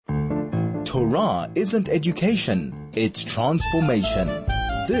Torah isn't education, it's transformation.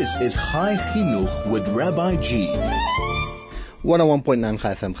 This is Chai Chinuch with Rabbi G. 101.9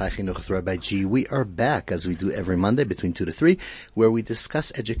 Chai FM, Chai Chinuch with Rabbi G. We are back, as we do every Monday between 2 to 3, where we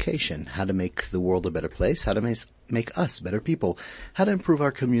discuss education, how to make the world a better place, how to make us better people, how to improve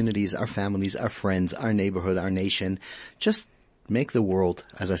our communities, our families, our friends, our neighborhood, our nation, just make the world,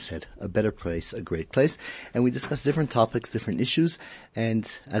 as I said, a better place, a great place. And we discuss different topics, different issues. And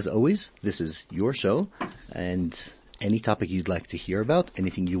as always, this is your show. And any topic you'd like to hear about,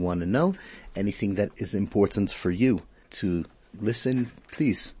 anything you want to know, anything that is important for you to listen,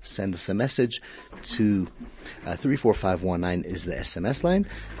 please send us a message to 34519 is the SMS line.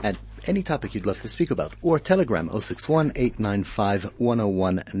 And any topic you'd love to speak about. Or Telegram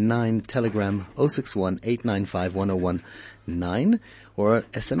 061-895-1019. Telegram 061-895-1019. Or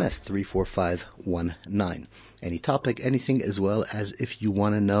SMS 34519. Any topic, anything, as well as if you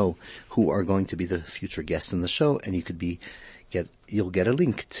want to know who are going to be the future guests in the show, and you could you'll get a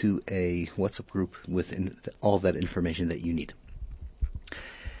link to a WhatsApp group with all that information that you need.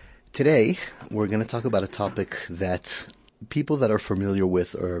 Today, we're going to talk about a topic that people that are familiar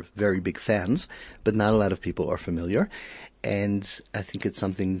with are very big fans, but not a lot of people are familiar. And I think it's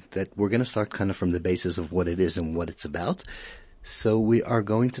something that we're going to start kind of from the basis of what it is and what it's about. So we are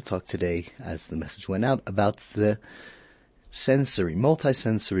going to talk today, as the message went out, about the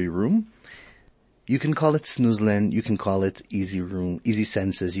multi-sensory room. You can call it snoozland, you can call it easy room, easy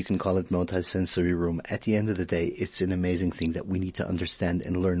senses, you can call it multi-sensory room. At the end of the day, it's an amazing thing that we need to understand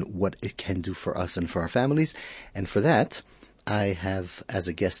and learn what it can do for us and for our families. And for that, I have as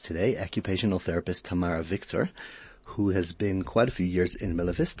a guest today, occupational therapist Tamara Victor, who has been quite a few years in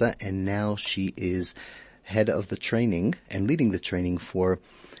Bella Vista, and now she is head of the training and leading the training for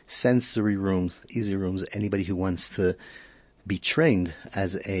sensory rooms, easy rooms, anybody who wants to be trained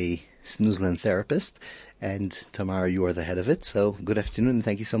as a Snoozland therapist. And Tamara, you are the head of it. So good afternoon, and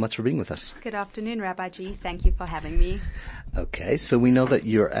thank you so much for being with us. Good afternoon, Rabbi G. Thank you for having me. Okay, so we know that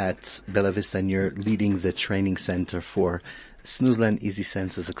you're at Bella Vista and you're leading the training center for Snoozland, Easy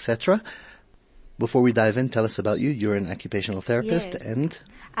Senses, etc. Before we dive in, tell us about you. You're an occupational therapist. Yes. And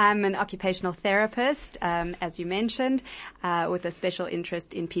I'm an occupational therapist, as you mentioned, with a special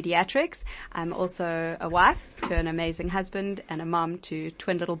interest in pediatrics. I'm also a wife to an amazing husband and a mom to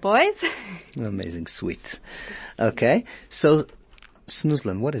twin little boys. Amazing, sweet. Okay, so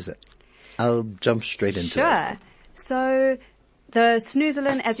Snoozland, what is it? I'll jump straight into it. Sure. So the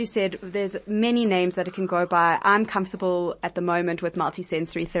Snoozland, as you said, there's many names that it can go by. I'm comfortable at the moment with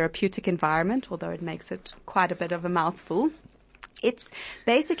multisensory therapeutic environment, although it makes it quite a bit of a mouthful. It's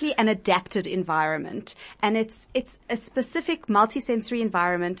basically an adapted environment, and it's a specific multisensory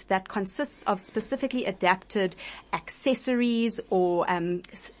environment that consists of specifically adapted accessories or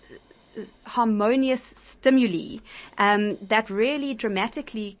harmonious stimuli that really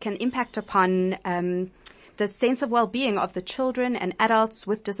dramatically can impact upon the sense of well-being of the children and adults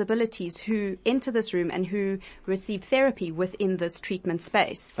with disabilities who enter this room and who receive therapy within this treatment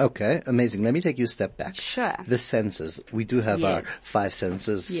space. Okay, amazing. Let me take you a step back. Sure. The senses. We do have our 5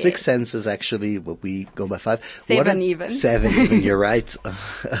 senses, Yes. 6 senses actually, but we go by 5. 7 even. 7 even, you're right,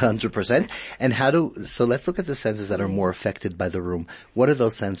 100%. And so let's look at the senses that are more affected by the room. What are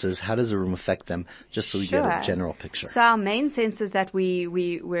those senses? How does the room affect them? Just so we get a general picture. So our main senses that we're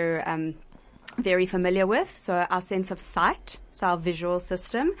very familiar with, so our sense of sight, so our visual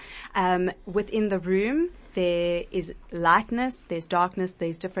system. Within the room, there is lightness, there's darkness,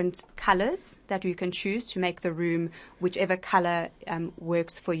 there's different colors that you can choose to make the room whichever color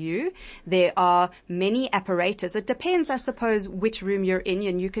works for you. There are many apparatus. It depends, I suppose, which room you're in,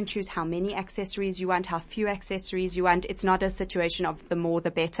 and you can choose how many accessories you want, how few accessories you want. It's not a situation of the more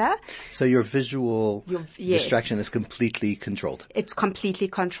the better. So your visual distraction is completely controlled. It's completely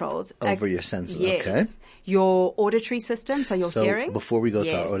controlled. Over your senses, yes. Okay. Your auditory system, so your hearing. Before we go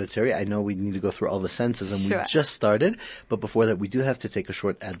to our auditory, I know we need to go through all the senses, and Sure. we just started, but before that we do have to take a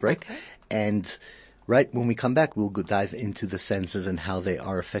short ad break. Okay. And right when we come back, we'll go dive into the senses and how they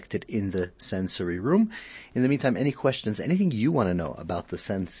are affected in the sensory room. In the meantime, any questions, anything you want to know about the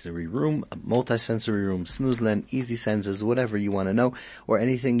sensory room, multi-sensory room, Snoozland, easy senses, whatever you want to know, or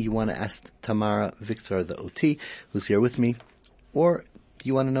anything you want to ask Tamara Victor, the OT, who's here with me, or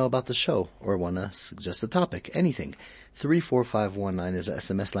you want to know about the show or want to suggest a topic, anything. 34519 is the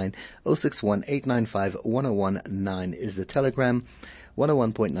SMS line. 061-895-1019 is the Telegram.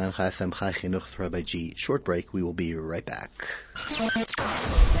 101.9 Chai FM, Chai Chinuch, Rabbi G. Short break. We will be right back.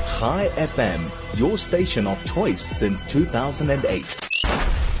 Chai FM, your station of choice since 2008.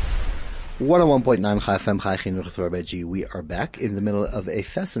 101.9 Chai FM, Chai Chinuch with Rabbi G. We are back in the middle of a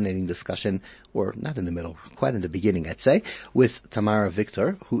fascinating discussion, or not in the middle, quite in the beginning, I'd say, with Tamara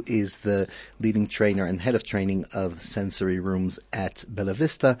Victor, who is the leading trainer and head of training of sensory rooms at Bella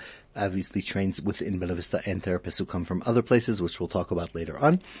Vista. Obviously trains within Bella Vista and therapists who come from other places, which we'll talk about later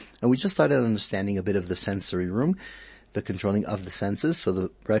on. And we just started understanding a bit of the sensory room, the controlling of the senses. So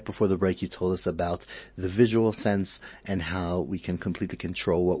right before the break, you told us about the visual sense and how we can completely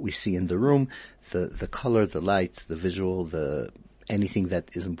control what we see in the room, the color, the light, the visual, anything that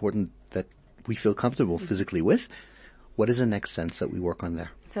is important that we feel comfortable physically with. What is the next sense that we work on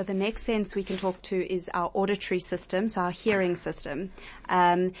there? So the next sense we can talk to is our auditory system, so our hearing system.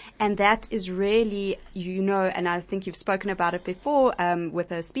 And that is really, and I think you've spoken about it before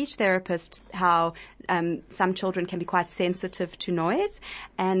with a speech therapist, how some children can be quite sensitive to noise.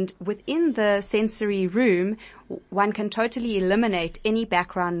 And within the sensory room, one can totally eliminate any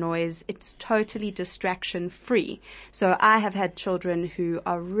background noise. It's totally distraction free. So I have had children who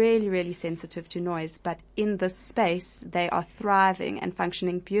are really, really sensitive to noise, but in this space, they are thriving and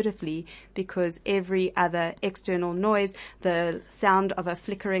functioning beautifully because every other external noise, the sound of a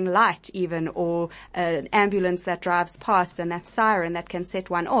flickering light even, or an ambulance that drives past and that siren that can set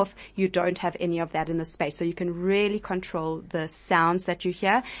one off, you don't have any of that in the space. So you can really control the sounds that you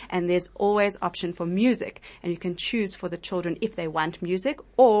hear, and there's always option for music, and you can choose for the children if they want music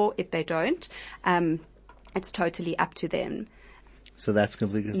or if they don't. It's totally up to them. So that's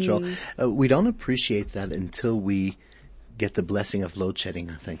complete control. We don't appreciate that until we get the blessing of load shedding,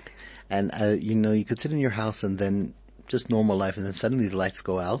 I think. And, you could sit in your house and then just normal life, and then suddenly the lights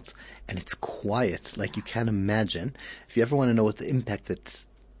go out and it's quiet, like you can't imagine. If you ever want to know what the impact that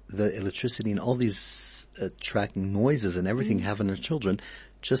the electricity and all these tracking noises and everything have on our children,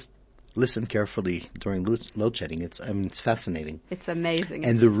 just listen carefully during load shedding. It's fascinating. It's amazing.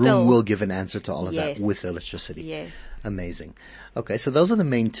 And the room will give an answer to all of that with electricity. Yes. Amazing. Okay, so those are the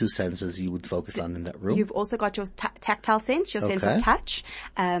main two senses you would focus on in that room. You've also got your tactile sense, your sense of touch.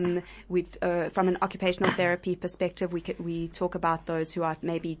 From an occupational therapy perspective, we talk about those who are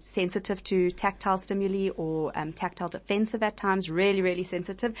maybe sensitive to tactile stimuli or tactile defensive at times, really, really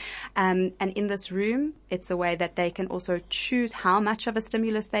sensitive. And in this room, it's a way that they can also choose how much of a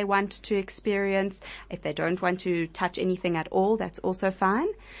stimulus they want to experience. If they don't want to touch anything at all, that's also fine.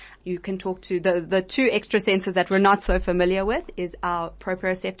 You can talk to the two extra senses that we're not so familiar with is our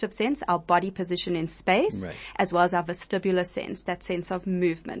proprioceptive sense, our body position in space, as well as our vestibular sense, that sense of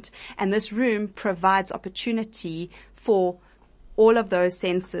movement. And this room provides opportunity for all of those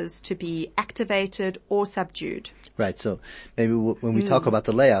senses to be activated or subdued. Right. So maybe when we talk about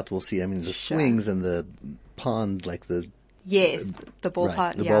the layout, we'll see, the swings and the pond, like the... Yes, the ball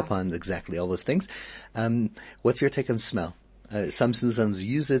pond. The ball pond, exactly, all those things. What's your take on smell? Some Susans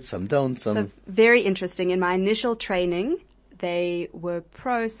use it, some don't. So very interesting. In my initial training, they were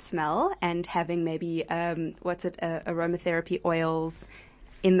pro smell and having maybe, aromatherapy oils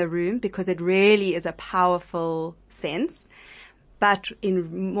in the room because it really is a powerful sense. But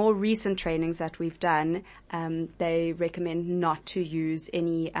in more recent trainings that we've done, they recommend not to use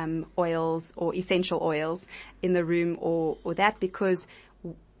any oils or essential oils in the room or that because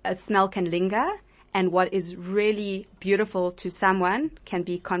a smell can linger. And what is really beautiful to someone can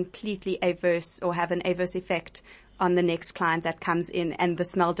be completely adverse or have an adverse effect on the next client that comes in, and the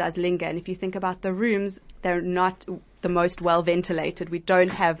smell does linger. And if you think about the rooms, they're not the most well ventilated. We don't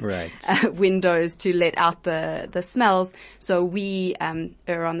have windows to let out the smells. So we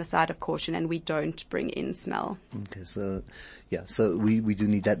err on the side of caution and we don't bring in smell. Okay, so we do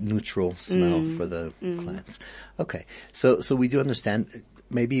need that neutral smell for the clients. Okay, so we do understand.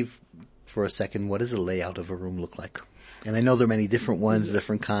 Maybe for a second, what does the layout of a room look like? And I know there are many different ones,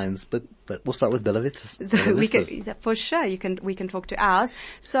 different kinds, but we'll start with Bella Vista. So for sure, we can talk to ours.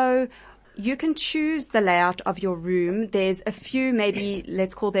 So you can choose the layout of your room. There's a few, maybe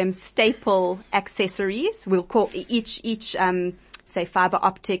let's call them staple accessories. We'll call each say fiber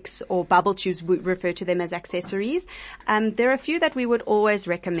optics or bubble tubes, we refer to them as accessories. There are a few that we would always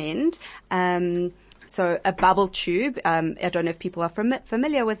recommend. So a bubble tube, I don't know if people are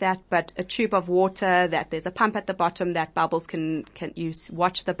familiar with that, but a tube of water that there's a pump at the bottom that bubbles can you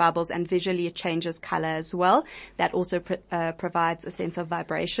watch the bubbles and visually it changes color as well. That also provides a sense of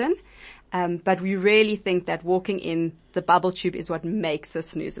vibration. But we really think that walking in the bubble tube is what makes a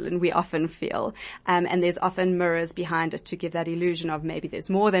snoozle, and we often feel. And there's often mirrors behind it to give that illusion of maybe there's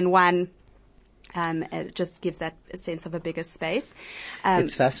more than one. It just gives that a sense of a bigger space.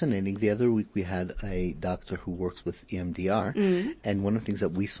 It's fascinating. The other week we had a doctor who works with EMDR, and one of the things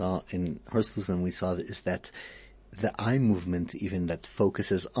that we saw in Herslusen is that the eye movement, even that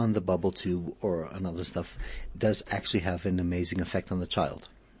focuses on the bubble tube or on other stuff, does actually have an amazing effect on the child.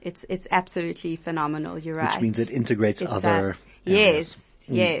 It's absolutely phenomenal. You're right. Which means it integrates other yes. areas.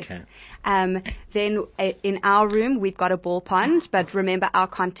 Yes. Okay. Then in our room, we've got a ball pond, but remember our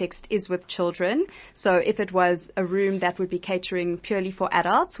context is with children. So if it was a room that would be catering purely for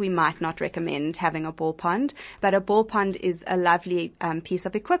adults, we might not recommend having a ball pond. But a ball pond is a lovely piece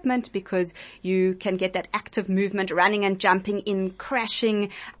of equipment because you can get that active movement, running and jumping in, crashing,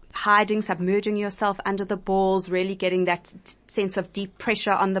 hiding, submerging yourself under the balls, really getting that sense of deep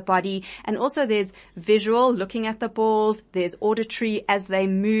pressure on the body. And also there's visual, looking at the balls. There's auditory. As they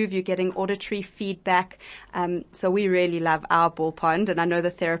move, you're getting auditory feedback. So we really love our ball pond, and I know the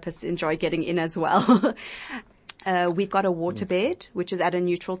therapists enjoy getting in as well. We've got a waterbed, which is at a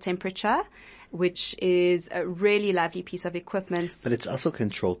neutral temperature, which is a really lovely piece of equipment. But it's also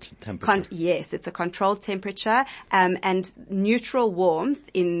controlled temperature. Yes, it's a controlled temperature, and neutral warmth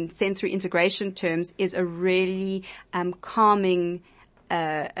in sensory integration terms is a really calming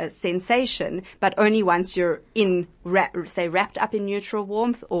a sensation, but only once you're wrapped up in neutral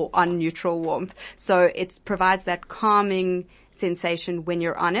warmth or on neutral warmth. So it provides that calming sensation when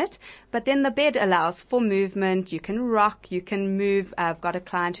you're on it. But then the bed allows for movement. You can rock, you can move. I've got a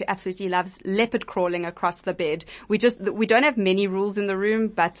client who absolutely loves leopard crawling across the bed. We don't have many rules in the room,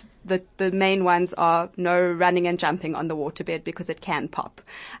 but the main ones are no running and jumping on the waterbed because it can pop.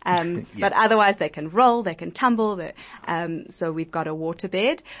 Yeah. But otherwise they can roll, they can tumble. So we've got a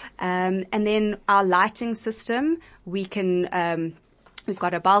waterbed. And then our lighting system, we've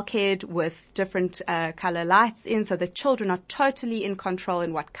got a bulkhead with different color lights in, so the children are totally in control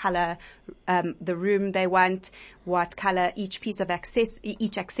in what color the room they want, what color each piece of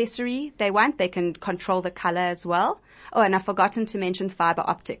each accessory they want. They can control the color as well. Oh, and I've forgotten to mention fiber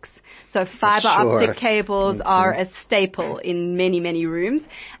optics. So fiber optic cables are a staple in many, many rooms.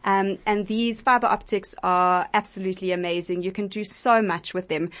 And these fiber optics are absolutely amazing. You can do so much with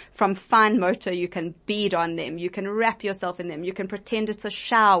them. From fine motor, you can bead on them. You can wrap yourself in them. You can pretend it's a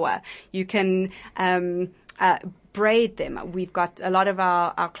shower. You can, braid them. We've got a lot of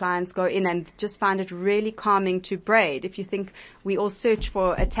our clients go in and just find it really calming to braid. If you think we all search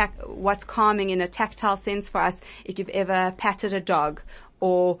for what's calming in a tactile sense for us, if you've ever patted a dog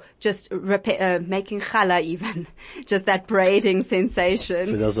or just making challah even, just that braiding sensation.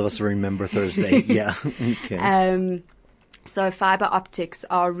 For those of us who remember Thursday, yeah. Okay. So fiber optics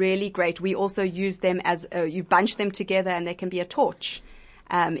are really great. We also use them as, you bunch them together and they can be a torch.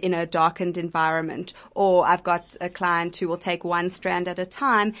 In a darkened environment. Or I've got a client who will take one strand at a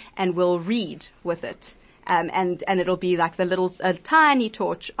time and will read with it. And it'll be like a tiny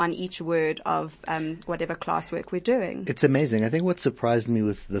torch on each word of, whatever classwork we're doing. It's amazing. I think what surprised me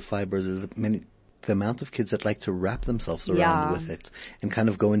with the fibers is the amount of kids that like to wrap themselves around with it and kind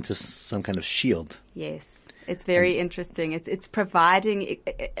of go into some kind of shield. Yes. It's very interesting. It's providing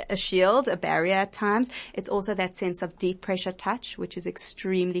a shield, a barrier at times. It's also that sense of deep pressure touch, which is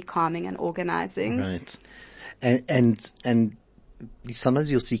extremely calming and organizing. Right. And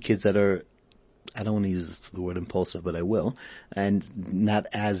sometimes you'll see kids that are, I don't want to use the word impulsive, but I will, and not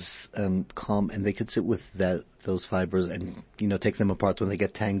as calm, and they could sit with those fibers and, take them apart when they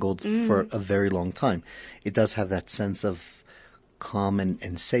get tangled for a very long time. It does have that sense of calm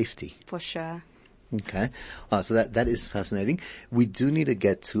and safety. For sure. Okay. So that is fascinating. We do need to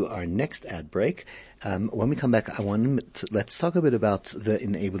get to our next ad break. When we come back, let's talk a bit about the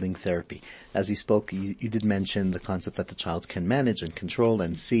enabling therapy. As you spoke, you did mention the concept that the child can manage and control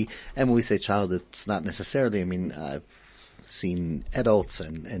and see. And when we say child, it's not necessarily, I've seen adults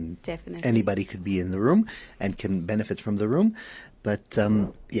and Definitely. Anybody could be in the room and can benefit from the room. But,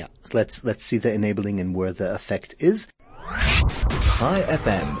 let's see the enabling and where the effect is. High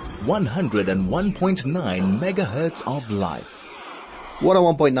FM, 101.9 megahertz of life.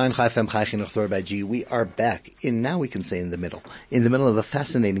 101.9 Chai FM, Chai Chinuch Thor by G. We are back now we can say in the middle of a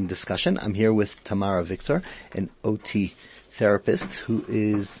fascinating discussion. I'm here with Tamara Victor, an OT therapist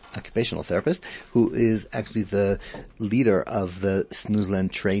occupational therapist, who is actually the leader of the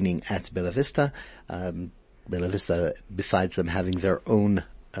Snoozland training at Bella Vista. Bella Vista, besides them having their own,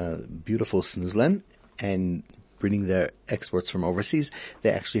 beautiful Snoozland and bringing their experts from overseas, they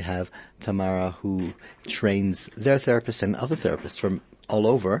actually have Tamara who trains their therapists and other therapists from all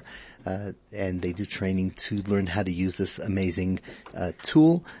over, and they do training to learn how to use this amazing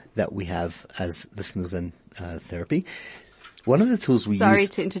tool that we have as the Snoozland therapy. One of the tools we Sorry use...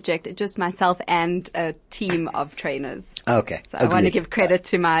 to interject, just myself and a team of trainers. Okay. So I want to give credit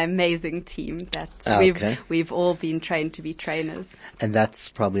to my amazing team that we've all been trained to be trainers. And that's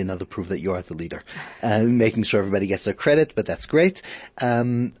probably another proof that you are the leader. Making sure everybody gets their credit, but that's great.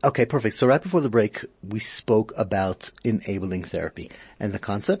 Okay, perfect. So right before the break, we spoke about enabling therapy and the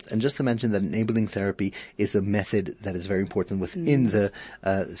concept. And just to mention that enabling therapy is a method that is very important within the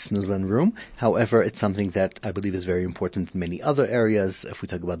Snoozland room. However, it's something that I believe is very important in many other areas. If we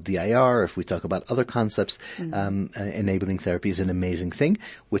talk about DIR, if we talk about other concepts, enabling therapy is an amazing thing,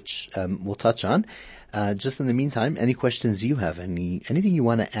 which we'll touch on. Just in the meantime, any questions you have, anything you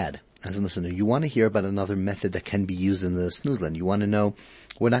want to add as a listener, you want to hear about another method that can be used in the Snoozland. You want to know,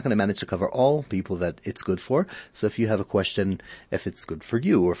 we're not going to manage to cover all people that it's good for. So if you have a question, if it's good for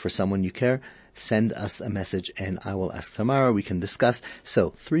you or for someone you care, send us a message and I will ask Tamara. We can discuss.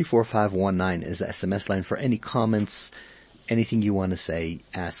 So 34519 is the SMS line for any comments, anything you want to say,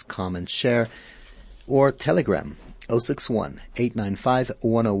 ask, comment, share, or Telegram.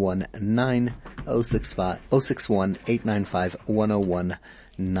 061-895-1019, 061-895-1019.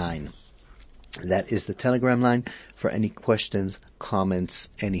 That is the Telegram line for any questions, comments,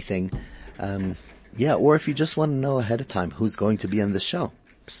 anything. Or if you just want to know ahead of time who's going to be on the show,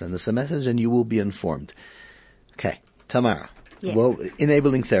 send us a message and you will be informed. Okay, Tamara. Yes. Well,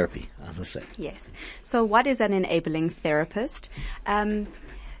 enabling therapy, as I said. Yes. So what is an enabling therapist?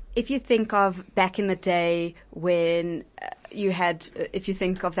 If you think of back in the day when if you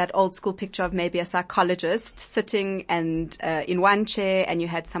think of that old school picture of maybe a psychologist sitting and in one chair and you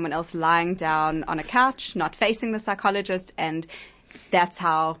had someone else lying down on a couch, not facing the psychologist, and that's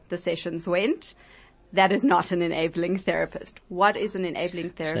how the sessions went. That is not an enabling therapist. What is an enabling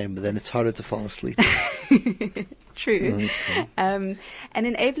therapist? Shame, but then it's harder to fall asleep. True. Okay. An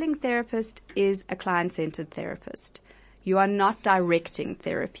enabling therapist is a client-centered therapist. You are not directing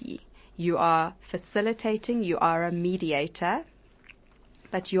therapy. You are facilitating. You are a mediator,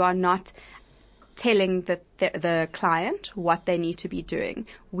 but you are not telling the client what they need to be doing.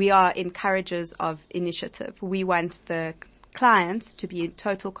 We are encouragers of initiative. We want the clients to be in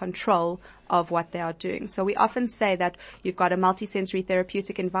total control of what they are doing. So we often say that you've got a multisensory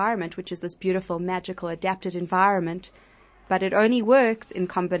therapeutic environment, which is this beautiful, magical, adapted environment, but it only works in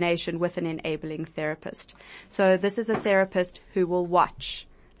combination with an enabling therapist. So this is a therapist who will watch,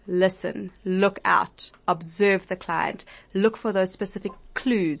 listen, look out, observe the client, look for those specific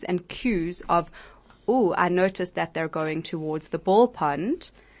clues and cues of, I noticed that they're going towards the ball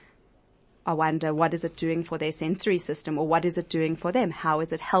pond. I wonder, what is it doing for their sensory system, or what is it doing for them? How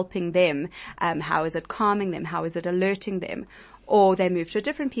is it helping them? How is it calming them? How is it alerting them? Or they move to a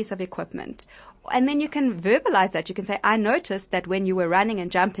different piece of equipment. And then you can verbalize that. You can say, I noticed that when you were running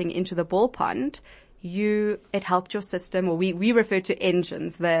and jumping into the ball pond, it helped your system, or we refer to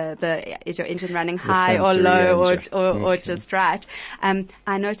engines. Is your engine running high or low or just right?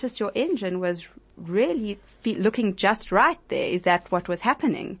 I noticed your engine was really looking just right there. Is that what was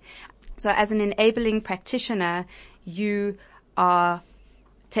happening? So as an enabling practitioner, you are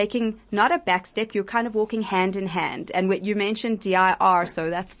taking not a back step, you're kind of walking hand in hand. And you mentioned DIR,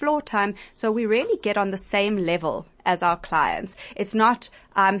 so that's floor time. So we really get on the same level as our clients. It's not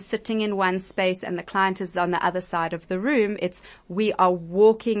I'm sitting in one space and the client is on the other side of the room. We are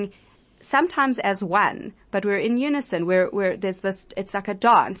walking sometimes as one, but we're in unison. There's this, it's like a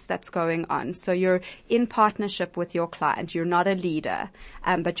dance that's going on. So you're in partnership with your client. You're not a leader,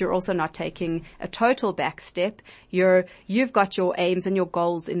 but you're also not taking a total back step. You've got your aims and your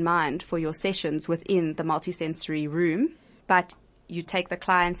goals in mind for your sessions within the multisensory room, but you take the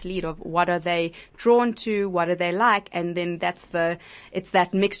client's lead of what are they drawn to, what do they like, and then it's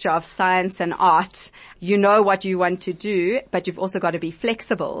that mixture of science and art. You know what you want to do, but you've also got to be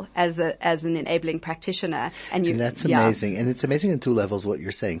flexible as an enabling practitioner. And that's amazing. And it's amazing on two levels what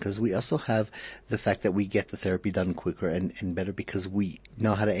you're saying, because we also have the fact that we get the therapy done quicker and better because we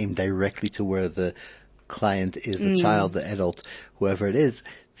know how to aim directly to where the client is, the child, the adult, whoever it is,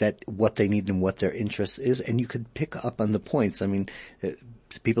 that what they need and what their interest is, and you could pick up on the points. I mean,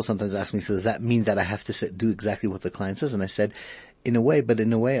 people sometimes ask me, so does that mean that I have to do exactly what the client says? And I said, in a way, but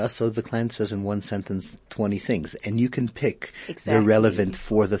in a way also the client says in one sentence 20 things, and you can pick the relevant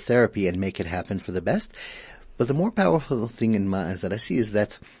for the therapy and make it happen for the best. But the more powerful thing in my eyes that I see is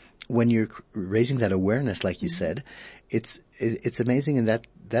that when you're raising that awareness, like you said, it's amazing, and that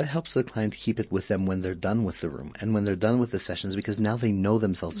helps the client keep it with them when they're done with the room and when they're done with the sessions, because now they know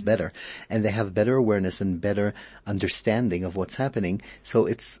themselves better and they have better awareness and better understanding of what's happening. So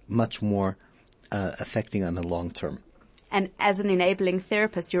it's much more affecting on the long term. And as an enabling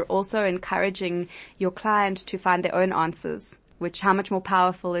therapist, you're also encouraging your client to find their own answers, which how much more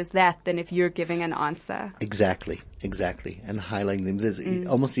powerful is that than if you're giving an answer? Exactly. And highlighting them. There's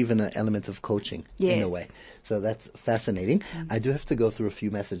almost even an element of coaching in a way. So that's fascinating. I do have to go through a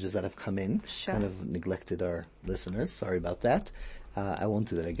few messages that have come in. Sure. Kind of neglected our listeners. Sorry about that. I won't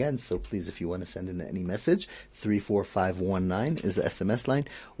do that again. So please, if you want to send in any message, 34519 is the SMS line,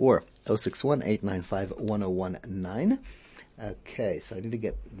 or 061-895-1019. Okay, so I need to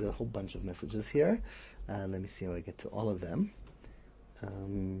get the whole bunch of messages here. Let me see how I get to all of them.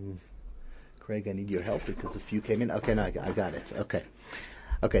 Craig, I need your help because a few came in. Okay, no, I got it.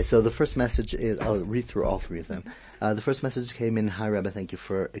 Okay, so the first message is, I'll read through all three of them. The first message came in, "Hi Rabbi, thank you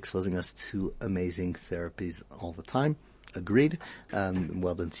for exposing us to amazing therapies all the time." Agreed.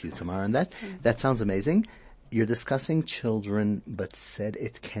 Well done to you, Tamara, on that. That sounds amazing. You're discussing children, but said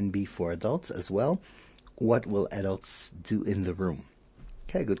it can be for adults as well. What will adults do in the room?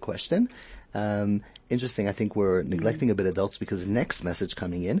 Okay, good question. Interesting. I think we're neglecting a bit adults because the next message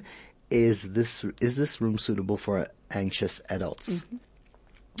coming in is this room suitable for anxious adults?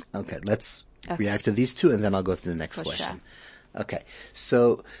 Okay, let's react to these two and then I'll go through the next question. Sure. Okay,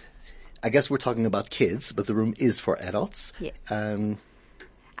 so I guess we're talking about kids, but the room is for adults. Yes.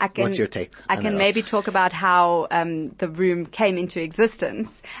 What's your take? I can maybe talk about how the room came into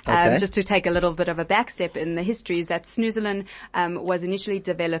existence. Just to take a little bit of a backstep in the history, is that snoezelen was initially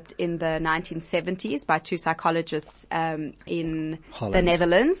developed in the 1970s by two psychologists in Holland. the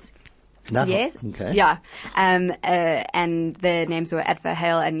Netherlands. Yes. Okay. Yeah. And their names were Adver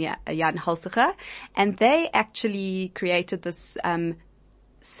Hale and Jan Hulsiger. And they actually created this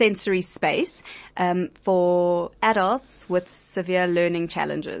sensory space for adults with severe learning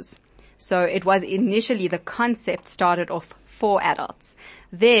challenges. So it was initially, the concept started off for adults.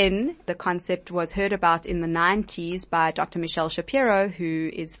 Then the concept was heard about in the 90s by Dr. Michelle Shapiro, who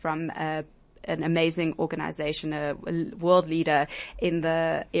is from an amazing organization, a world leader in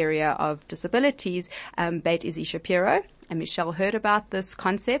the area of disabilities, Beit Izzy Shapiro. And Michelle heard about this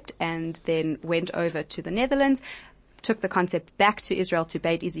concept and then went over to the Netherlands, took the concept back to Israel to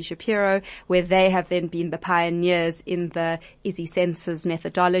Beit Izzy Shapiro, where they have then been the pioneers in the Izzy Senses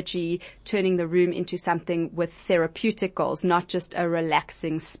methodology, turning the room into something with therapeutic goals, not just a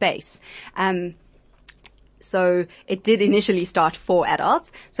relaxing space. So it did initially start for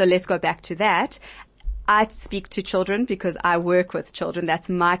adults. So let's go back to that. I speak to children because I work with children. That's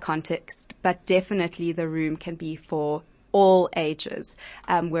my context. But definitely the room can be for all ages.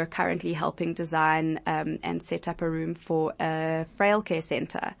 We're currently helping design and set up a room for a frail care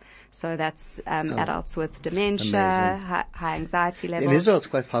center. So that's adults with dementia, high anxiety levels. In Israel, it's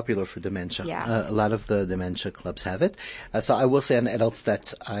quite popular for dementia. Yeah. A lot of the dementia clubs have it. So I will say on adults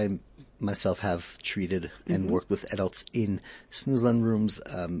that I myself have treated and worked with adults in snoezelen rooms,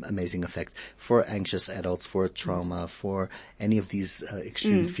 amazing effect for anxious adults, for trauma, for any of these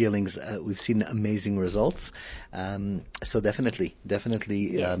extreme feelings. We've seen amazing results. So definitely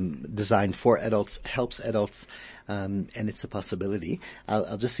Yes. Designed for adults, helps adults, and it's a possibility.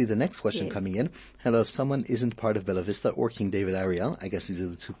 I'll just see the next question coming in. Hello, if someone isn't part of Bella Vista or King David Ariel, I guess these are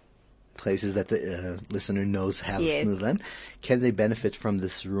the two places that the listener knows have snoezelen, can they benefit from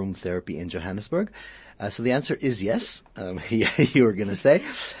this room therapy in Johannesburg? So the answer is yes. You were going to say.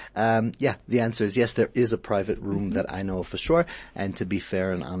 The answer is yes. There is a private room that I know for sure. And to be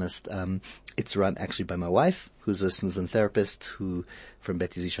fair and honest, it's run actually by my wife, who's a snoezelen therapist, who from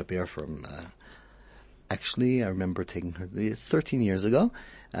Beit Izzy Shapiro from, actually I remember taking her 13 years ago.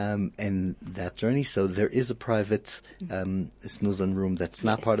 And that journey. So there is a private snoezelen room that's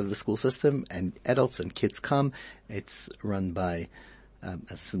not part of the school system, and adults and kids come. It's run by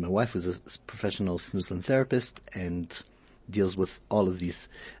my wife, who's a professional snoezelen therapist and deals with all of these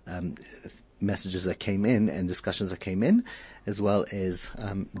messages that came in and discussions that came in, as well as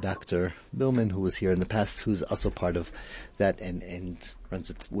Dr. Billman, who was here in the past, who's also part of that and runs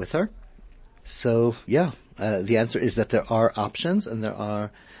it with her. So the answer is that there are options and there are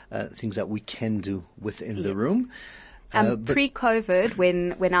things that we can do within the room. Pre-COVID,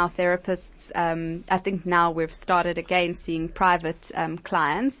 when our therapists, I think now we've started again seeing private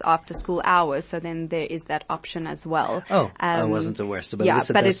clients after school hours. So then there is that option as well. I wasn't aware. So, but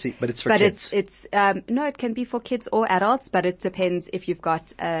it's for kids. No, it can be for kids or adults, but it depends if you've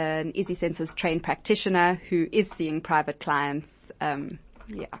got an Izzy Senses trained practitioner who is seeing private clients.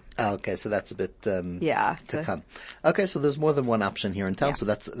 Okay, so that's a bit to come. Okay, so there's more than one option here in town, so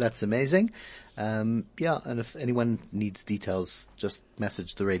that's amazing. And if anyone needs details, just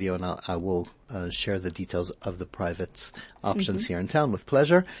message the radio and I will share the details of the private options here in town with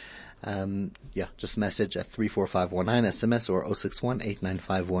pleasure. Just message at 34519 SMS or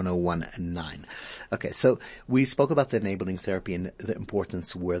 061-895-1019. Okay, so we spoke about the enabling therapy and the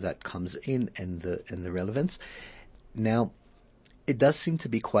importance where that comes in and the relevance. Now, it does seem to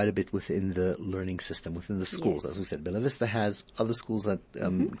be quite a bit within the learning system, within the schools. Yes. As we said, Bella Vista has other schools at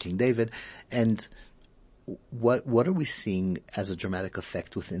King David. And what are we seeing as a dramatic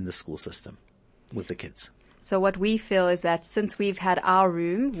effect within the school system with the kids? So what we feel is that since we've had our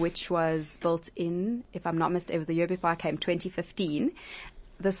room, which was built in, if I'm not mistaken, it was the year before I came, 2015,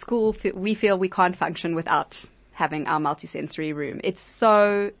 the school, we feel we can't function without having our multisensory room. It's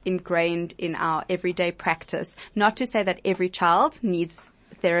so ingrained in our everyday practice. Not to say that every child needs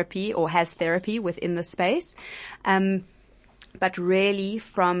therapy or has therapy within the space, but really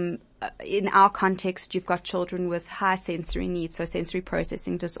from in our context, you've got children with high sensory needs, so sensory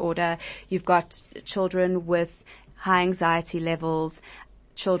processing disorder. You've got children with high anxiety levels,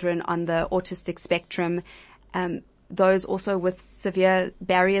 children on the autistic spectrum, those also with severe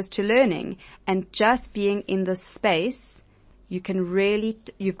barriers to learning. And just being in the space, you can really,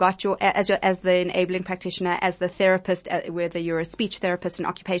 you've got as the enabling practitioner, as the therapist, whether you're a speech therapist, an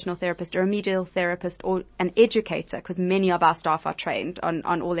occupational therapist, or a remedial therapist, or an educator, because many of our staff are trained on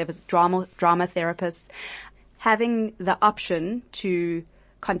all levels, drama therapists, having the option to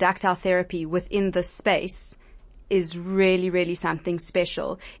conduct our therapy within the space is really, really something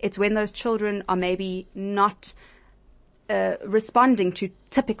special. It's when those children are maybe not responding to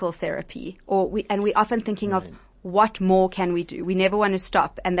typical therapy, and we're often thinking of, what more can we do? We never want to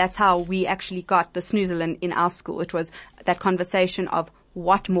stop. And that's how we actually got the snoozle in our school. It was that conversation of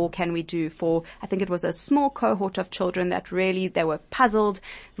what more can we do for, I think it was a small cohort of children that really, they were puzzled.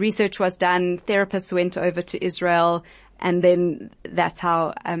 Research was done. Therapists went over to Israel. And then that's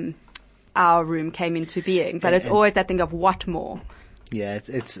how, our room came into being. But it's always that thing of what more. Yeah,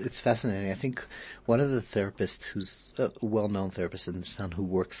 it's fascinating. I think one of the therapists who's a well-known therapist in this town who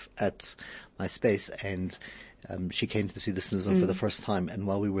works at my space, and she came to see the snoozle for the first time, and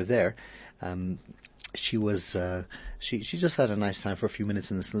while we were there, she was she just had a nice time for a few minutes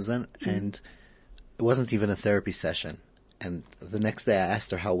in the snoozle, and it wasn't even a therapy session. And the next day I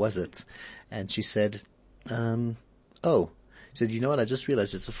asked her, how was it? And she said, she said, you know what, I just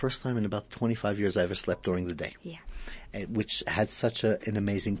realized it's the first time in about 25 years I ever slept during the day. Yeah. Which had such an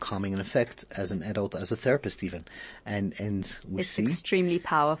amazing calming effect as an adult, as a therapist even. And we see. It's extremely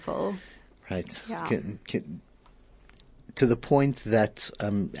powerful. Right. Yeah. To the point that,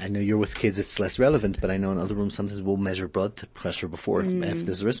 I know you're with kids, it's less relevant, but I know in other rooms sometimes we'll measure blood pressure before if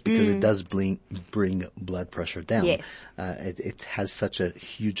there's a risk, because it does bring blood pressure down. Yes. It has such a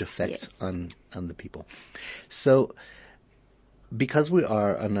huge effect on the people. So, because we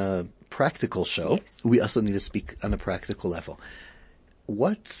are on a practical show, we also need to speak on a practical level.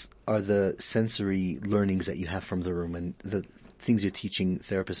 What are the sensory learnings that you have from the room and the things you're teaching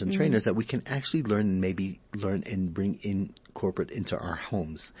therapists and trainers that we can actually learn and maybe learn and incorporate into our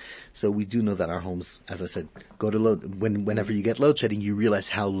homes? So we do know that our homes, as I said, go to load. Whenever you get load shedding, you realize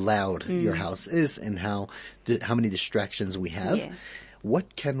how loud your house is and how many distractions we have. Yeah.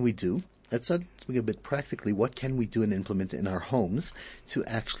 What can we do? Let's speak a bit practically. What can we do and implement in our homes to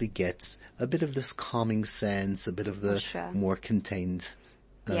actually get a bit of this calming sense, a bit of the more contained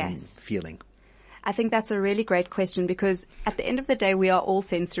feeling? I think that's a really great question, because at the end of the day, we are all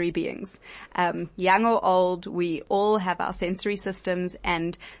sensory beings. Young or old, we all have our sensory systems,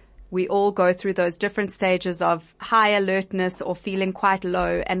 and we all go through those different stages of high alertness or feeling quite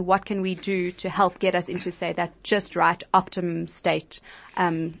low. And what can we do to help get us into, say, that just right optimum state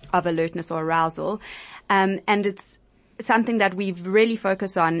of alertness or arousal? And it's something that we've really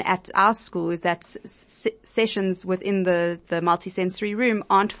focused on at our school, is that sessions within the multisensory room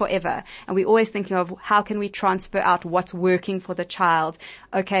aren't forever. And we're always thinking of how can we transfer out what's working for the child.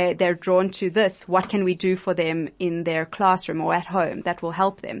 Okay, they're drawn to this. What can we do for them in their classroom or at home that will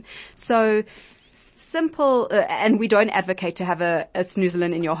help them? So simple, and we don't advocate to have a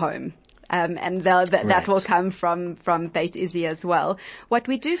snoozle in your home. And that will come from Beit Izzy as well. What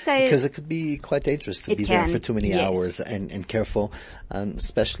we do say, because it could be quite dangerous to be there for too many hours, and careful,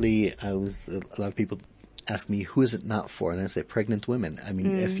 especially a lot of people ask me, who is it not for? And I say pregnant women. I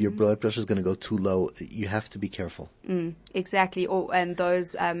mean, if your blood pressure is going to go too low, you have to be careful. Exactly. And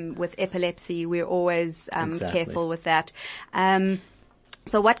those with epilepsy, we're always careful with that.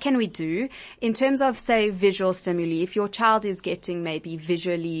 So what can we do in terms of, say, visual stimuli? If your child is getting maybe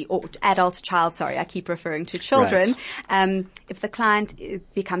visually, or adult child, sorry, I keep referring to children. Right. If the client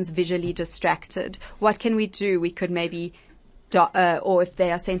becomes visually distracted, what can we do? We could maybe, or if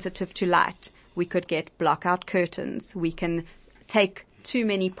they are sensitive to light, we could get blackout curtains. We can take too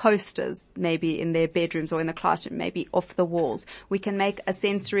many posters maybe in their bedrooms or in the classroom, maybe off the walls. We can make a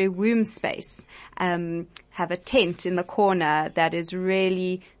sensory womb space, have a tent in the corner that is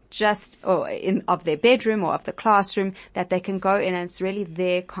really just of their bedroom or of the classroom that they can go in, and it's really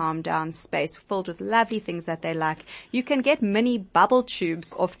their calm down space filled with lovely things that they like. You can get mini bubble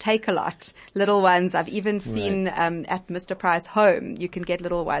tubes off Take-A-Lot, little ones. I've even seen at Mr. Price Home, you can get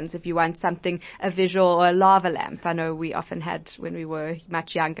little ones if you want something, a visual or a lava lamp. I know we often had when we were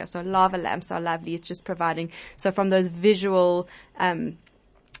much younger. So lava lamps are lovely. It's just providing, so from those visual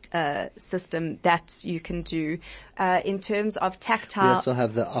system that you can do. In terms of tactile, we also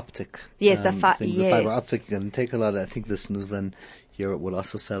have the optic. Yes, the fiber optic. You can take a lot. I think the Snoozland here will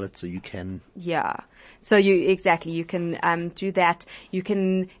also sell it, so you can. Yeah. So you can do that. You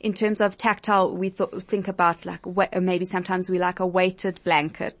can, in terms of tactile, we think about like maybe sometimes we like a weighted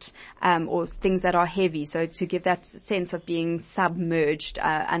blanket, or things that are heavy. So to give that sense of being submerged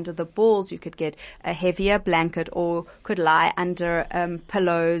under the balls, you could get a heavier blanket, or could lie under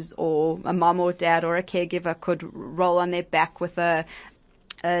pillows, or a mom or dad or a caregiver could roll on their back with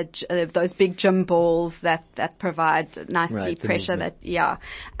those big gym balls that provide nice deep pressure.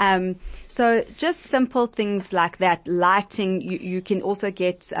 So just simple things like that. Lighting, you can also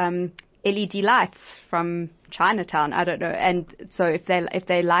get LED lights from Chinatown. I don't know. And so if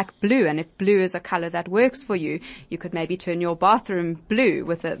they like blue, and if blue is a color that works for you, you could maybe turn your bathroom blue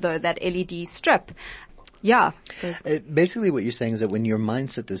with that LED strip. Yeah. Basically what you're saying is that when your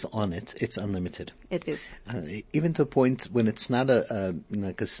mindset is on it, it's unlimited. It is. Even to a point when it's not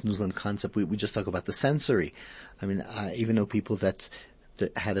like a Snoozland concept, we just talk about the sensory. I mean, I even know people that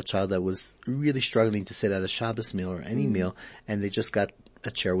had a child that was really struggling to sit at a Shabbos meal or any meal, and they just got a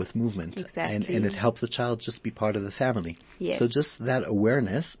chair with movement. Exactly. And it helped the child just be part of the family. Yes. So just that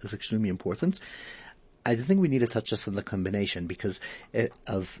awareness is extremely important. I think we need to touch just on the combination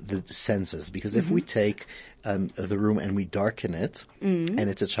of the senses. Because if we take the room and we darken it, and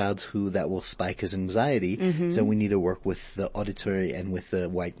it's a child that will spike his anxiety, so we need to work with the auditory and with the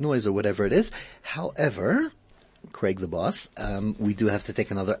white noise or whatever it is. However, Craig the boss, we do have to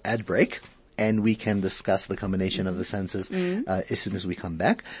take another ad break. And we can discuss the combination of the senses as soon as we come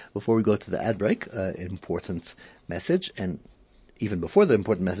back. Before we go to the ad break, important message, and even before the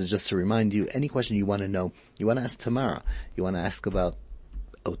important message, just to remind you, any question you want to know, you want to ask Tamara, you want to ask about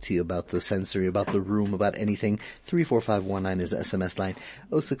OT, about the sensory, about the room, about anything, 34519 is the SMS line,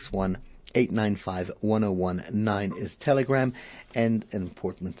 061-895-1019 is Telegram. And an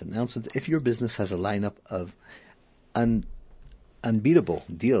important announcement, if your business has a lineup of unbeatable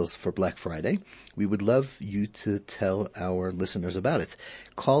deals for Black Friday, we would love you to tell our listeners about it.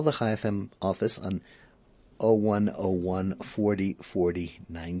 Call the Chai FM office on 0101 40 40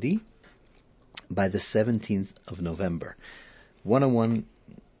 90 by the 17th of November.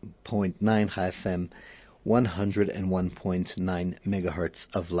 101.9 Chai FM, 101.9 megahertz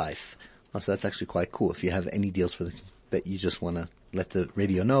of life. So that's actually quite cool. If you have any deals that you just want to let the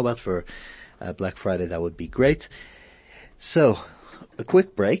radio know about for Black Friday, that would be great. So, a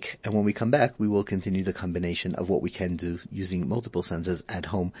quick break, and when we come back, we will continue the combination of what we can do using multiple senses at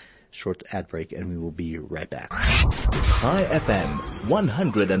home. Short ad break, and we will be right back. Chai FM,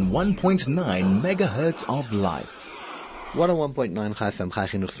 101.9 megahertz of life. 101.9 Chai FM, Chai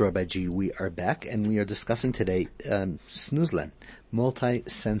Chinuch Throw by G. We are back, and we are discussing today Snoozland,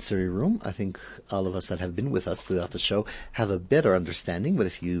 multi-sensory room. I think all of us that have been with us throughout the show have a better understanding, but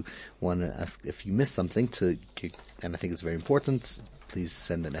if you want to ask, if you missed something, and I think it's very important, please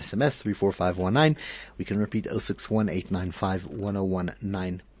send an SMS, 34519. We can repeat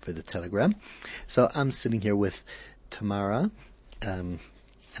 061-895-1019 for the Telegram. So I'm sitting here with Tamara.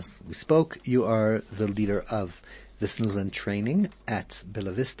 As we spoke, you are the leader of the Snoozland training at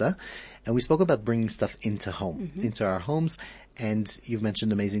Bella Vista, and we spoke about bringing stuff into our homes, and you've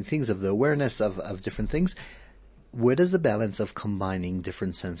mentioned amazing things of the awareness of different things. Where does the balance of combining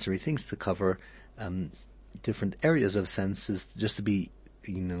different sensory things to cover different areas of senses, just to be,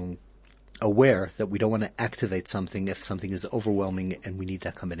 aware that we don't want to activate something if something is overwhelming and we need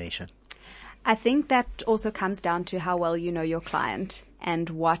that combination? I think that also comes down to how well you know your client and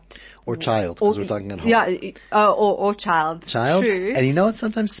what... Or child, because we're talking at home. Yeah, or child. Child. True. And you know what?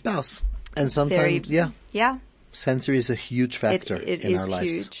 Sometimes spouse. And sometimes, Yeah. sensory is a huge factor in our lives. It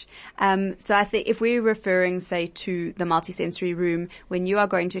is huge. So I think if we're referring, say, to the multisensory room, when you are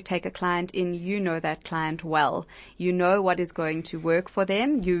going to take a client in, you know that client well. You know what is going to work for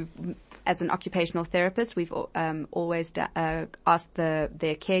them. As an occupational therapist, we've always asked their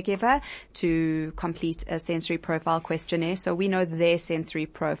caregiver to complete a sensory profile questionnaire, so we know their sensory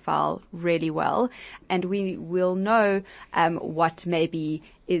profile really well, and we will know what maybe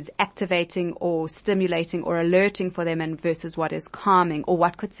is activating or stimulating or alerting for them, and versus what is calming or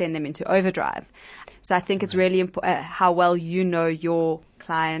what could send them into overdrive. So I think it's really important how well you know your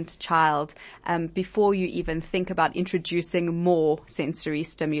client, child, before you even think about introducing more sensory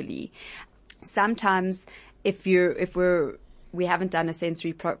stimuli. Sometimes we haven't done a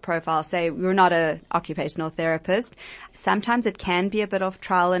sensory profile, say we're not an occupational therapist, sometimes it can be a bit of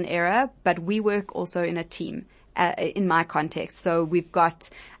trial and error, but we work also in a team, in my context. So we've got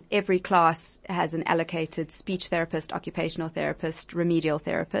every class has an allocated speech therapist, occupational therapist, remedial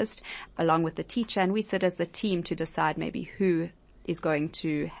therapist, along with the teacher, and we sit as the team to decide maybe who is going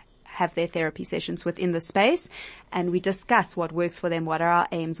to have their therapy sessions within the space, and we discuss what works for them, what are our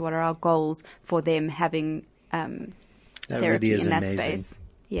aims, what are our goals for them having therapy in that space.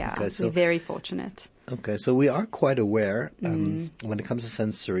 Yeah, okay, so we're very fortunate. Okay, so we are quite aware when it comes to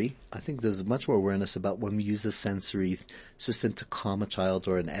sensory. I think there's much more awareness about when we use the sensory system to calm a child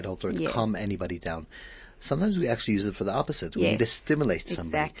or an adult or to calm anybody down. Sometimes we actually use it for the opposite. We need to stimulate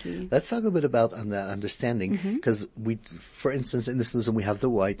somebody. Exactly. Let's talk a bit about on that understanding, because for instance, in this system, we have the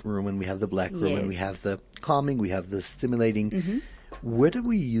white room and we have the black room and we have the calming, we have the stimulating. Where do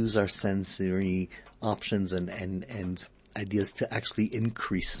we use our sensory options and ideas to actually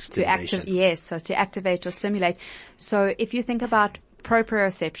increase stimulation? So to activate or stimulate. So if you think about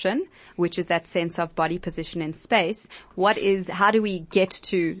proprioception, which is that sense of body position in space, how do we get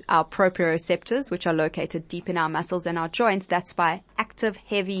to our proprioceptors, which are located deep in our muscles and our joints? That's by active,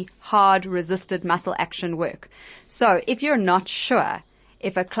 heavy, hard, resisted muscle action work. So if you're not sure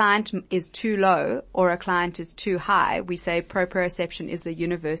if a client is too low or a client is too high, we say proprioception is the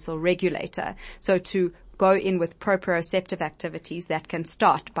universal regulator. So to go in with proprioceptive activities that can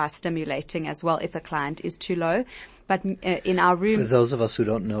start by stimulating as well if a client is too low. But in our room, for those of us who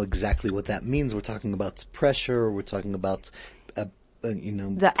don't know exactly what that means, we're talking about pressure, we're talking about the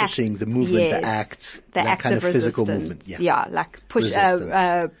pushing, the movement, the act, that kind of physical movement. Yeah, like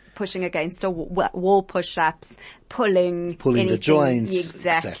pushing against a wall, push-ups, pulling anything, the joints,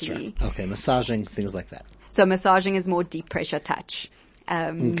 exactly. Okay, massaging, things like that. So massaging is more deep pressure touch.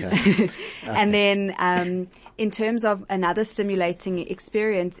 Okay. And then in terms of another stimulating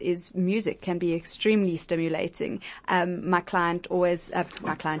experience is music can be extremely stimulating. My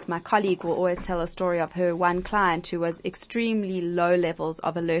colleague will always tell a story of her one client who was extremely low levels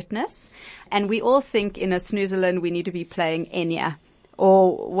of alertness. And we all think in a snoozerland we need to be playing Enya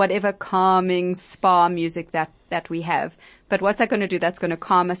or whatever calming spa music that we have. But what's that going to do? That's going to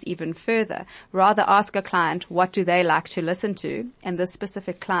calm us even further. Rather ask a client, what do they like to listen to? And this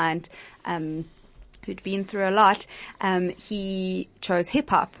specific client, who'd been through a lot, he chose hip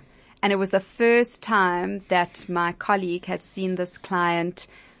hop. And it was the first time that my colleague had seen this client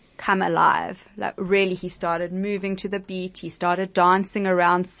come alive. Like really, he started moving to the beat. He started dancing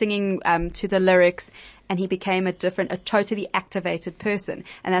around, singing, to the lyrics. And he became a totally activated person.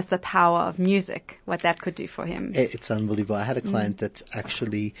 And that's the power of music, what that could do for him. It's unbelievable. I had a client that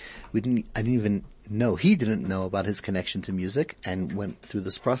actually, I didn't even know, he didn't know about his connection to music, and went through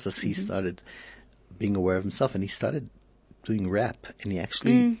this process. He started being aware of himself, and he started doing rap, and he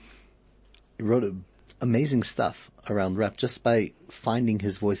actually wrote amazing stuff around rap just by finding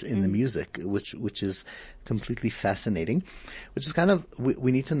his voice in the music, which is completely fascinating. Which is kind of,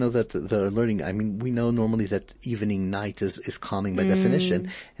 we need to know that the learning, I mean, we know normally that evening night is calming by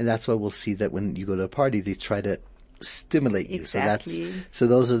definition, and that's why we'll see that when you go to a party, they try to stimulate you. Exactly. So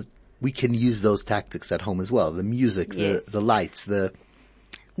those are, we can use those tactics at home as well. The music, the lights, the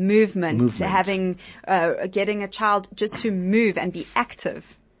movement. Having, getting a child just to move and be active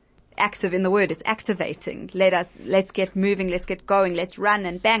in the word, it's activating. Let's get moving, let's get going, let's run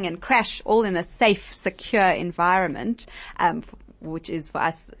and bang and crash, all in a safe, secure environment, which is for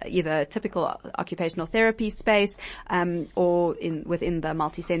us either a typical occupational therapy space, or within the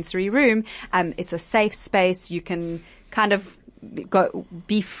multisensory room. It's a safe space. You can kind of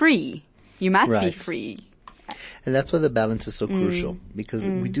be free. You must be free. And that's why the balance is so crucial, because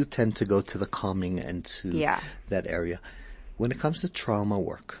we do tend to go to the calming and to that area. When it comes to trauma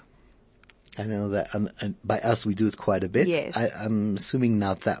work, I know that by us we do it quite a bit. Yes. I'm assuming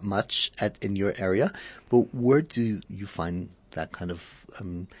not that much in your area, but where do you find that kind of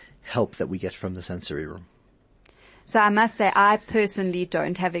help that we get from the sensory room? So I must say, I personally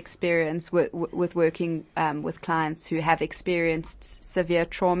don't have experience with working with clients who have experienced severe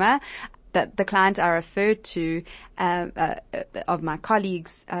trauma. The client I referred to, of my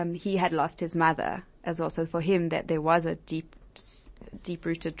colleagues, he had lost his mother as well. So for him, that there was a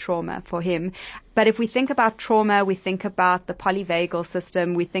deep-rooted trauma for him. But if we think about trauma, we think about the polyvagal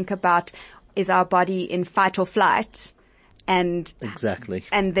system. We think about, is our body in fight or flight? And exactly.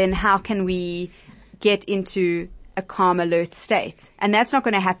 And then how can we get into a calm, alert state? And that's not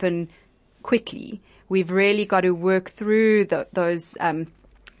going to happen quickly. We've really got to work through those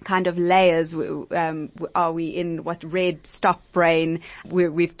kind of layers. Are we in what red stop brain?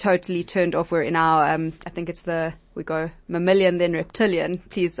 We've totally turned off. We're in our, I think it's we go mammalian, then reptilian.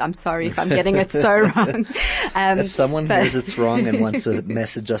 Please, I'm sorry if I'm getting it so wrong. If someone hears it's wrong and wants to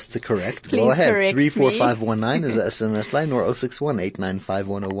message us to correct, please go ahead. Correct 34519 is the SMS line, or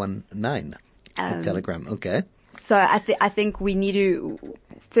 061-895-1019. Telegram. Okay. So I think we need to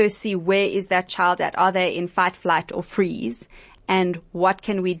first see, where is that child at? Are they in fight, flight, or freeze? And what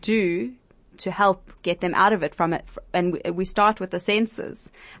can we do to help get them out of it from it? And we start with the senses.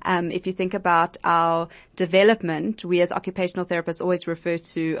 If you think about our development, we as occupational therapists always refer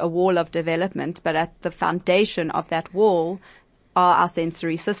to a wall of development, but at the foundation of that wall are our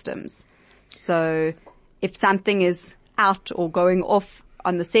sensory systems. So if something is out or going off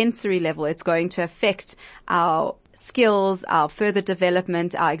on the sensory level, it's going to affect our skills, our further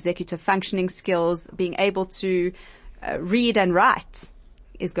development, our executive functioning skills. Being able to read and write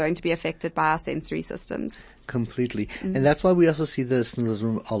is going to be affected by our sensory systems. Completely. And that's why we also see the snooze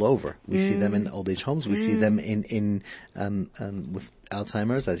room all over. We see them in old age homes. We see them in with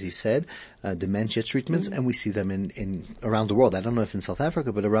Alzheimer's, as you said, dementia treatments, and we see them in around the world. I don't know if in South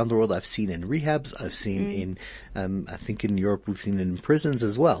Africa, but around the world I've seen in rehabs. I've seen in, I think in Europe we've seen it in prisons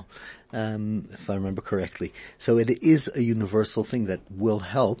as well, if I remember correctly. So it is a universal thing that will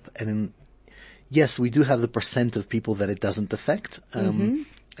help. And yes, we do have the percent of people that it doesn't affect.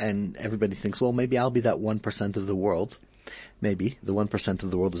 And everybody thinks, well, maybe I'll be that 1% of the world. Maybe the 1%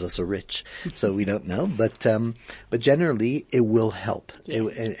 of the world is also rich, so we don't know. But generally, it will help, yes.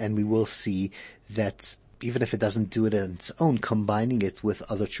 And we will see that even if it doesn't do it on its own, combining it with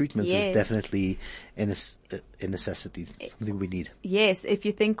other treatments yes. is definitely a necessity, something we need. Yes, if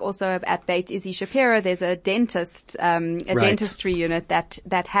you think also at Beit Izzy Shapiro, there's a dentist, Right. dentistry unit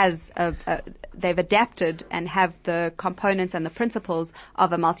that has they've adapted and have the components and the principles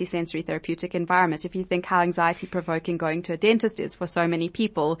of a multisensory therapeutic environment. If you think how anxiety provoking going to a dentist is for so many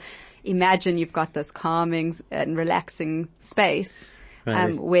people, imagine you've got this calming and relaxing space.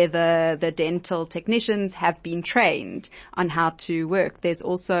 Right. Where the dental technicians have been trained on how to work. There's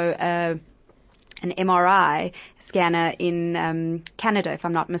also an MRI scanner in Canada, if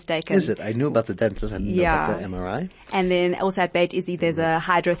I'm not mistaken. Is it? I knew about the dentist. I didn't know about the MRI. And then also at Beit Izzy, there's a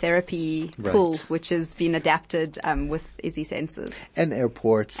hydrotherapy pool, which has been adapted with Izzy sensors. And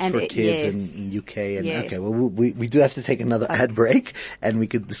airports and for kids yes. in UK. And yes. okay, well, we do have to take another ad break, and we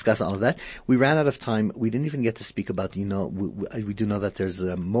could discuss all of that. We ran out of time. We didn't even get to speak about, we do know that there's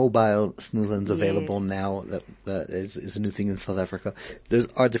mobile snoozlands available yes. now. That is a new thing in South Africa. There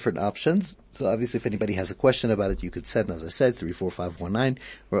are different options. So obviously, if anybody has a question about it, you could send, as I said, 34519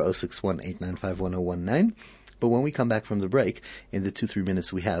 or 061-895-1019. But when we come back from the break, in the 2-3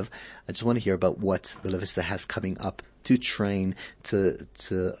 minutes we have, I just want to hear about what Bella Vista has coming up to train, to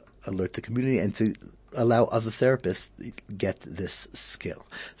alert the community, and to allow other therapists to get this skill.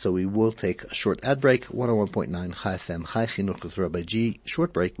 So we will take a short ad break. 101.9 Chai FM, Chai Chinuch with Rabbi G.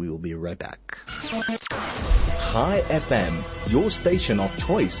 Short break. We will be right back. Chai FM, your station of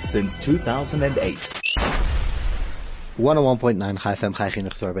choice since 2008. 101.9 Chai FM, Chai Chinuch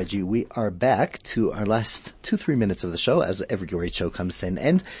with Rabbi G. We are back to our last 2-3 minutes of the show, as every great show comes to an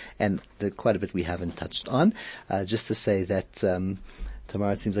end, and quite a bit we haven't touched on. Just to say that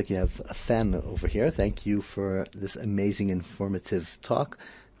Tamara, it seems like you have a fan over here. Thank you for this amazing, informative talk.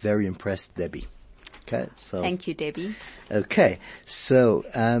 Very impressed, Debbie. Okay, so Thank you, Debbie. Okay, so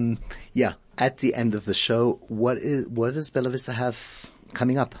at the end of the show, what does Bella Vista have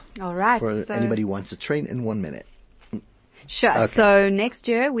coming up? All right. For anybody who wants to train in 1 minute. Sure. Okay. So next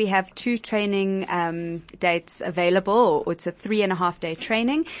year we have 2 training dates available. It's a 3.5-day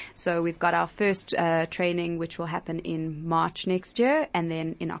training. So we've got our first training, which will happen in March next year, and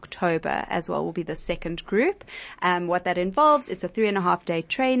then in October as well will be the second group. What that involves, it's a 3.5-day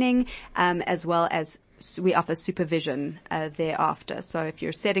training, as well as we offer supervision thereafter. So if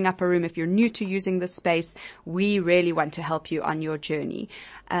you're setting up a room, if you're new to using the space, we really want to help you on your journey.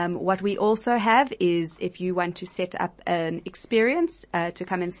 What we also have is if you want to set up an experience to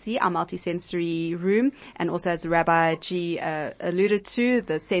come and see our multisensory room, and also as Rabbi G alluded to,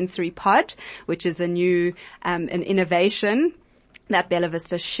 the sensory pod, which is a new an innovation that Bella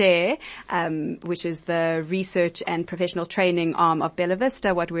Vista share, which is the research and professional training arm of Bella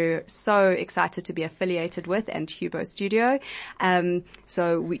Vista, what we're so excited to be affiliated with, and Hubo Studio.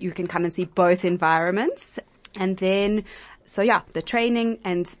 So you can come and see both environments. And then, so yeah, the training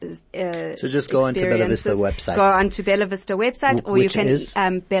and so just go onto Bella Vista website. Go onto Bella Vista website, or you Which can is?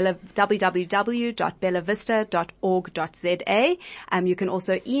 www.bellavista.org.za. You can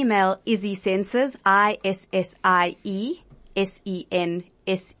also email Izzy Senses, ISSIE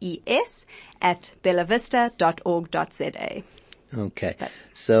SENSES at bellavista.org.za. Okay.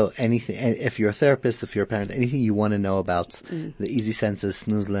 So anything, if you're a therapist, if you're a parent, anything you want to know about the Easy Senses,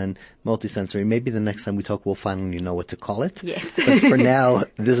 Snoozland, multisensory, maybe the next time we talk we'll finally know what to call it. Yes. But for now,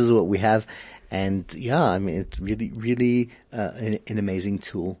 this is what we have. And yeah, I mean, it's really, really an amazing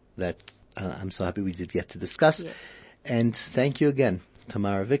tool that I'm so happy we did get to discuss. Yes. And thank you again,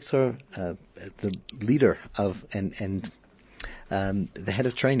 Tamara Victor, the leader of the head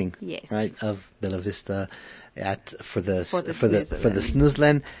of training, yes, right, of Bella Vista for the Snoozland.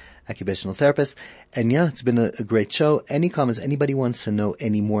 Snoozland, occupational therapist. And yeah, it's been a great show. Any comments? Anybody wants to know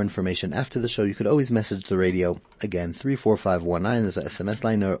any more information after the show? You could always message the radio. Again, 34519 is the SMS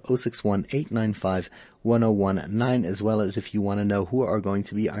line, or 061-895-1019, as well as if you want to know who are going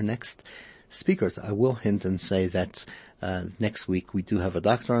to be our next speakers. I will hint and say that next week we do have a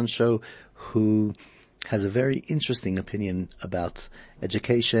doctor on show who has a very interesting opinion about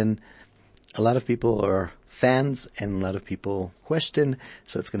education. A lot of people are fans and a lot of people question.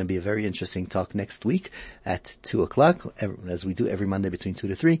 So it's going to be a very interesting talk next week at 2:00, as we do every Monday between 2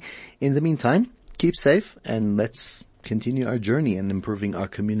 to 3. In the meantime, keep safe and let's continue our journey in improving our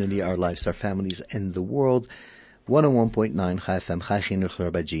community, our lives, our families, and the world. 101.9 Chai FM, Chai Chinuch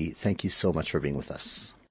Rabbi G. Thank you so much for being with us.